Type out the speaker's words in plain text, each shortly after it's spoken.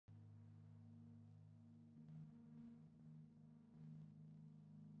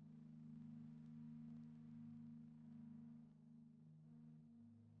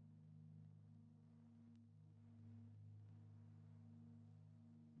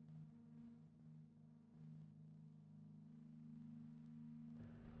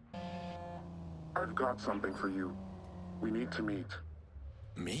I've got something for you. We need to meet.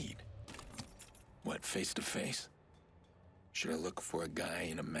 Meet? What, face to face? Should I look for a guy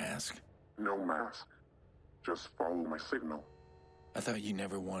in a mask? No mask. Just follow my signal. I thought you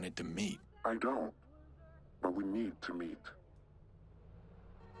never wanted to meet. I don't. But we need to meet.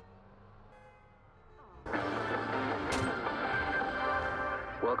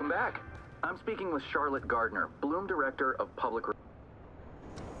 Welcome back. I'm speaking with Charlotte Gardner, Bloom Director of Public Relations.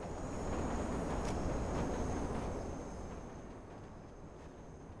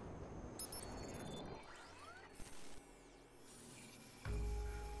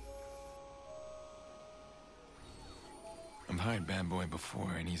 I've hired Bad Boy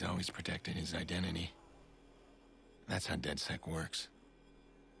before, and he's always protected his identity. That's how DedSec works.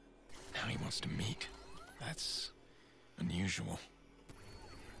 Now he wants to meet. That's unusual.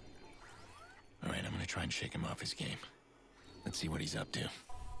 All right, I'm gonna try and shake him off his game. Let's see what he's up to.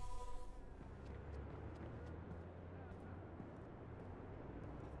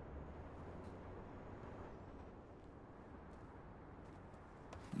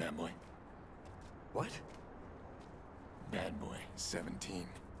 Bad Boy. What? Bad Boy, 17.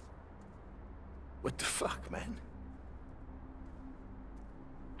 What the fuck, man?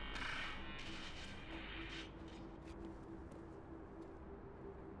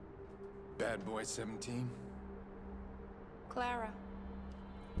 Bad Boy, 17? Clara.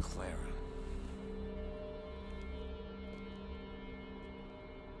 Clara.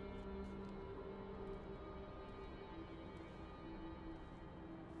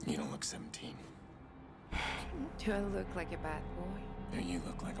 You don't look 17. Do I look like a bad boy? You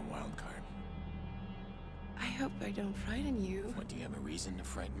look like a wild card. I hope I don't frighten you. What, do you have a reason to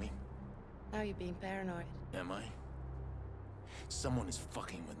frighten me? Now you're being paranoid. Am I? Someone is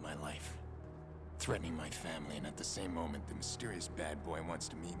fucking with my life. Threatening my family, and at the same moment, the mysterious bad boy wants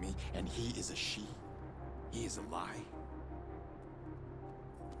to meet me, and he is a she. He is a lie.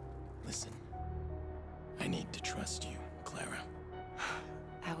 Listen, I need to trust you, Clara.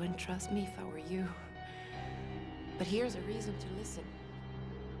 I wouldn't trust me if I were you. But here's a reason to listen.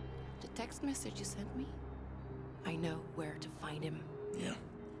 The text message you sent me, I know where to find him. Yeah,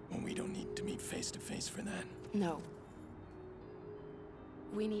 well, we don't need to meet face to face for that. No.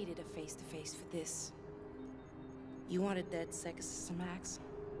 We needed a face-to-face for this. You wanted DedSec as some max.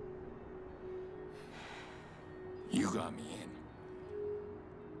 You got me in.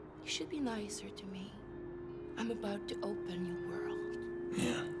 You should be nicer to me. I'm about to open your world.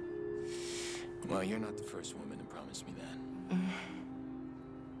 Yeah. Well, you're not the first woman to promise me that.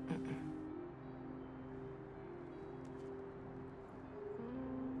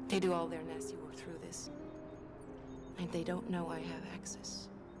 They do all their nasty work through this. And they don't know I have access.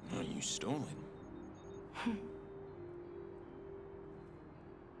 Well, you stole it.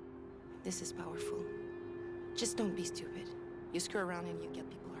 This is powerful. Just don't be stupid. You screw around and you get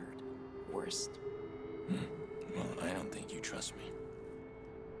people hurt. Worst. Well, I don't think you trust me.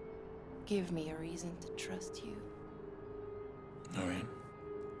 Give me a reason to trust you. All right.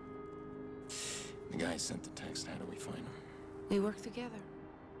 The guy sent the text. How do we find him? We work together.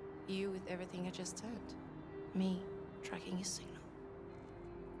 You with everything I just said. Me tracking his signal.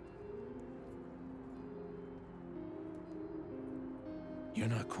 You're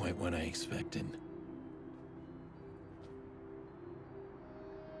not quite what I expected.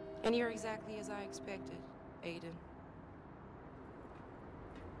 And you're exactly as I expected, Aiden.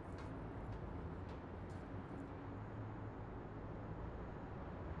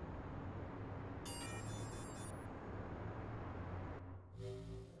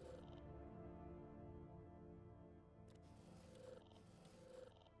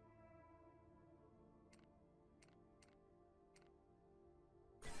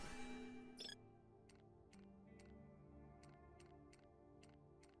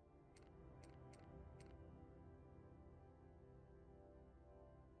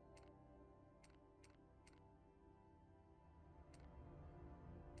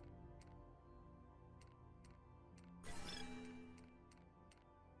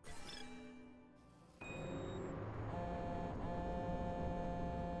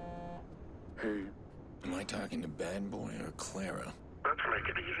 Hey, Am I talking to Bad Boy or Clara? Let's make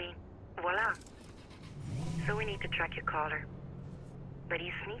it easy. Voila. So we need to track your caller. But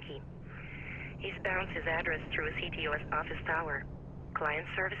he's sneaky. He's bounced his address through a CTOS office tower. Client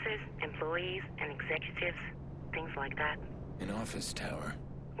services, employees, and executives, things like that. An office tower.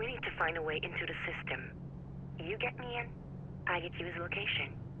 We need to find a way into the system. You get me in, I get you his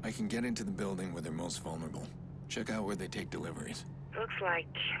location. I can get into the building where they're most vulnerable. Check out where they take deliveries. Looks like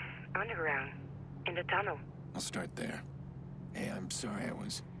underground, in the tunnel. I'll start there. Hey, I'm sorry I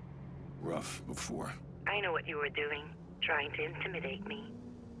was... rough before. I know what you were doing, trying to intimidate me.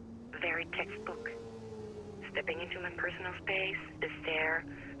 Very textbook. Stepping into my personal space, the stare,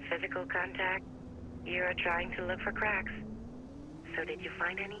 physical contact. You are trying to look for cracks. So did you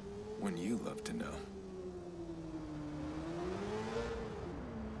find any? Wouldn't you love to know?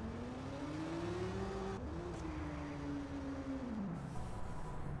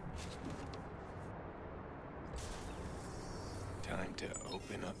 Time to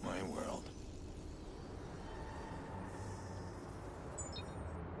open up my world.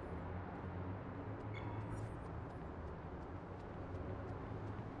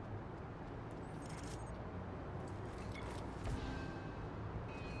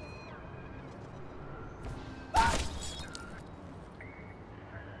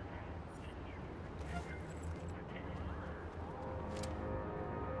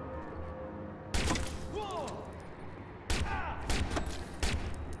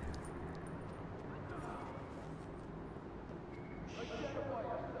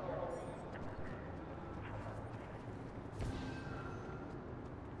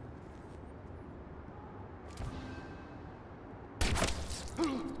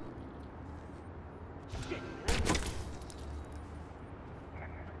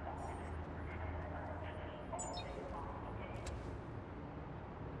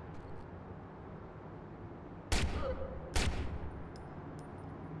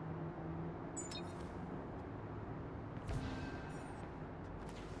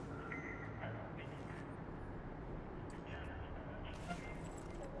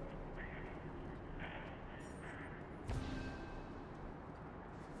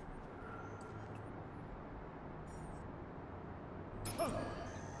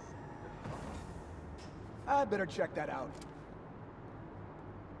 I better check that out.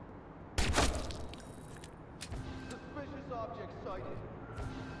 Suspicious object sighted.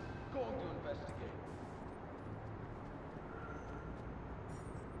 Going to investigate.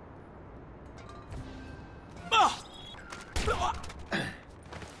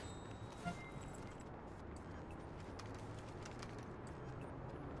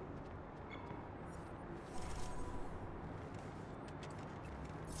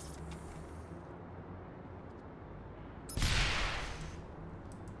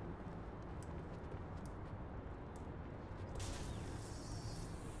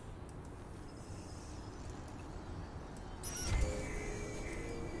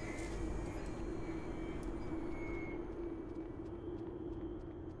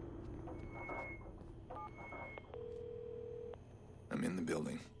 I'm in the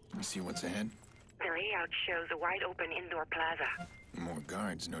building. You see what's ahead? The layout shows a wide-open indoor plaza. More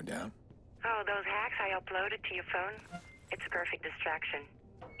guards, no doubt. Oh, those hacks I uploaded to your phone? It's a perfect distraction.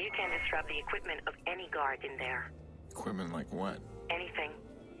 You can disrupt the equipment of any guard in there. Equipment like what? Anything.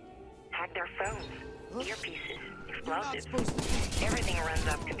 Hack their phones, earpieces, explosives. Everything runs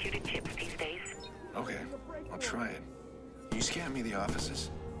off computer chips these days. Okay, I'll try it. You scan me the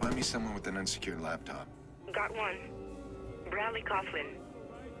offices. Find me someone with an unsecured laptop. Got one. Bradley Coughlin.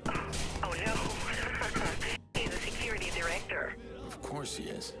 Oh no. He's a security director. Of course he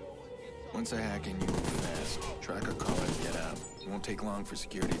is. Once I hack in, you move fast. Track a caller and get out. It won't take long for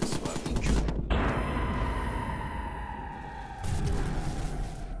security to spot the intruder.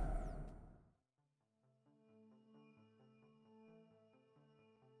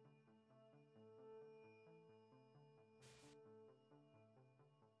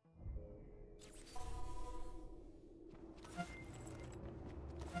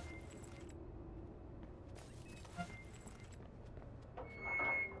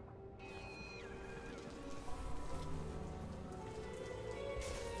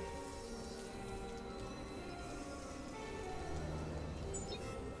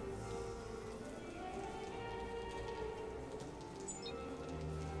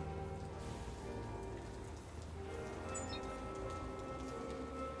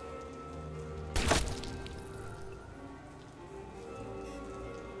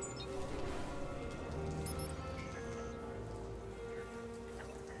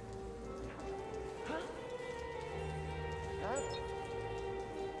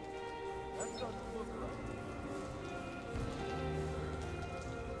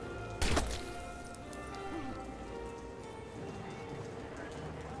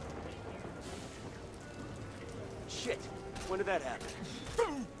 Shit! When did that happen?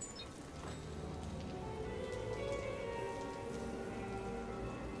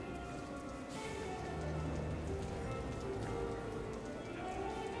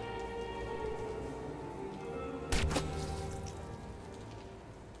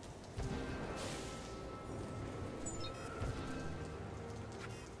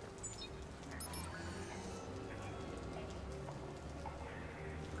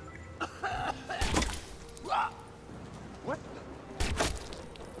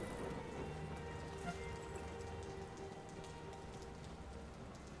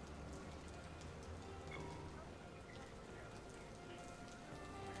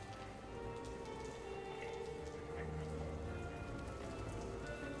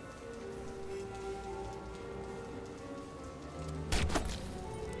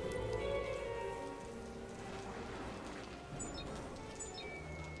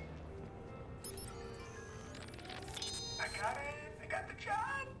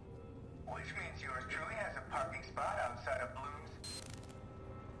 which means yours truly has a parking spot outside of Bloom's.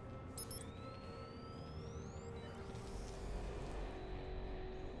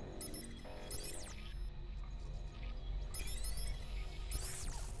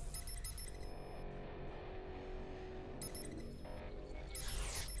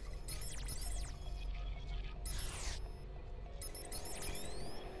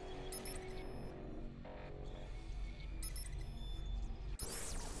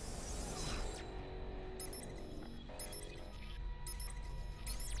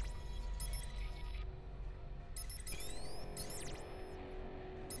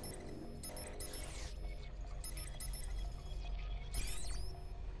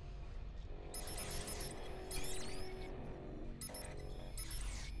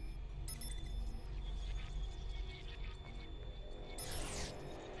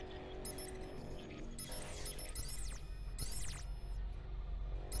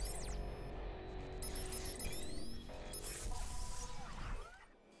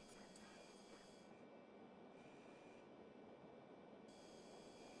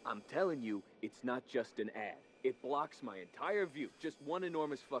 I'm telling you, it's not just an ad. It blocks my entire view, just one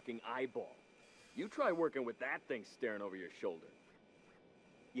enormous fucking eyeball. You try working with that thing staring over your shoulder.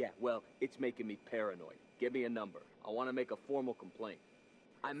 Yeah, well, it's making me paranoid. Give me a number. I want to make a formal complaint.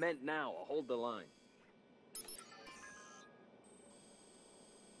 I meant now. I'll hold the line.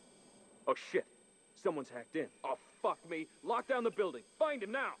 Oh, shit. Someone's hacked in. Oh, fuck me. Lock down the building. Find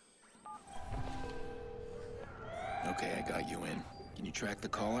him now. Okay, I got you in. Can you track the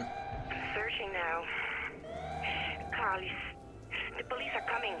caller? Searching now. Carl, the police are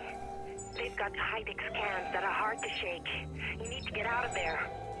coming. They've got high-tech scans that are hard to shake. You need to get out of there.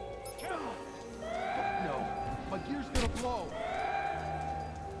 No, my gear's gonna blow.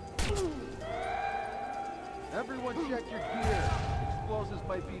 Everyone check your gear. Explosives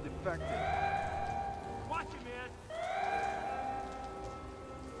might be defective. Watch it, man.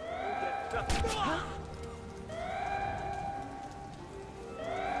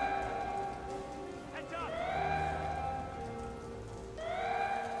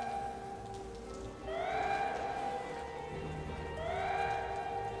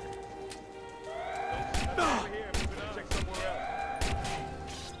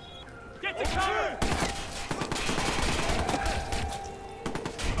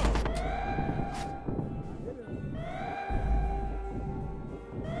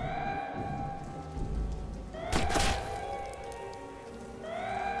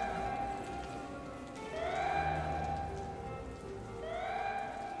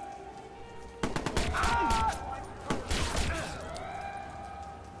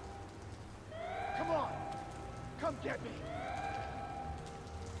 Come get me!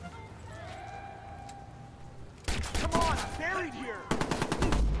 Come on, I'm buried here!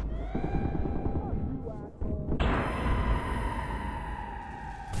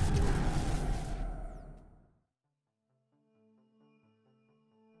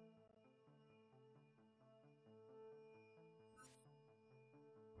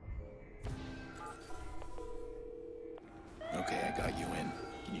 Okay, I got you in.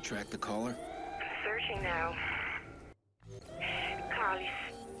 Can you track the caller? Searching now. Carl,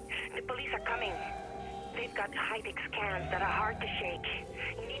 the police are coming. They've got high-tech scans that are hard to shake.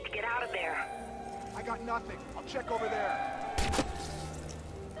 You need to get out of there. I got nothing. I'll check over there.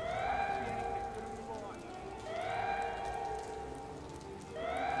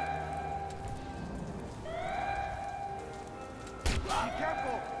 Be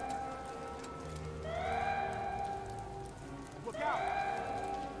careful! Look out!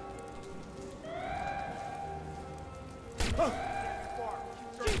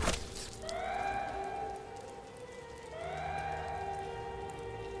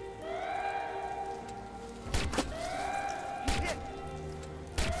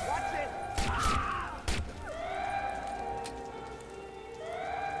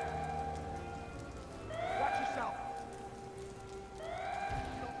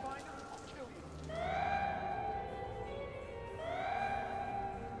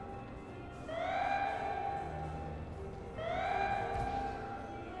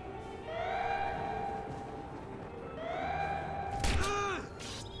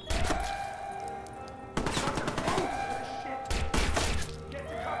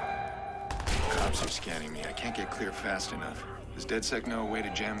 They're scanning me. I can't get clear fast enough. Does DedSec know a way to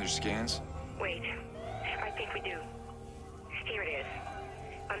jam their scans? Wait, I think we do. Here it is.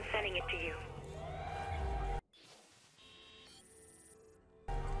 I'm sending it to you.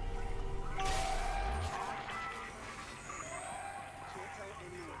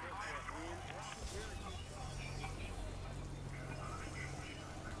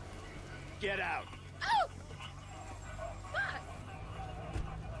 Get out. Oh! Fuck!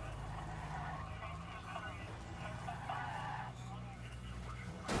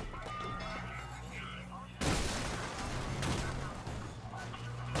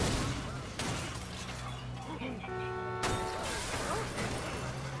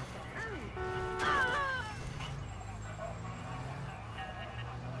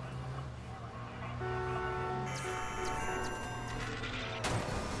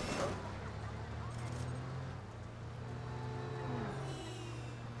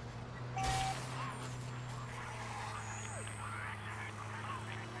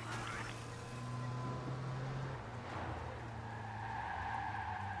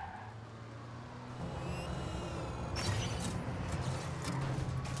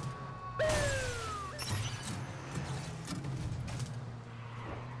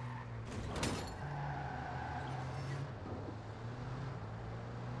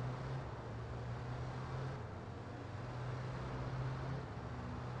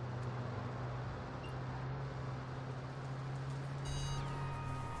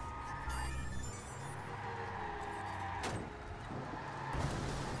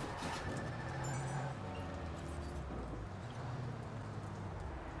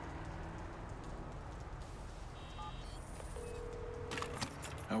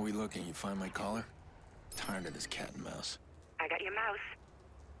 How are we looking? You find my collar? Tired of this cat and mouse. I got your mouse.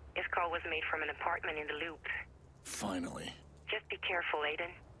 This call was made from an apartment in the Loop. Finally. Just be careful, Aiden.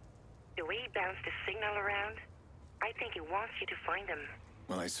 The way he bounced the signal around, I think he wants you to find him.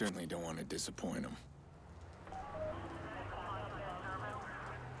 Well, I certainly don't want to disappoint him.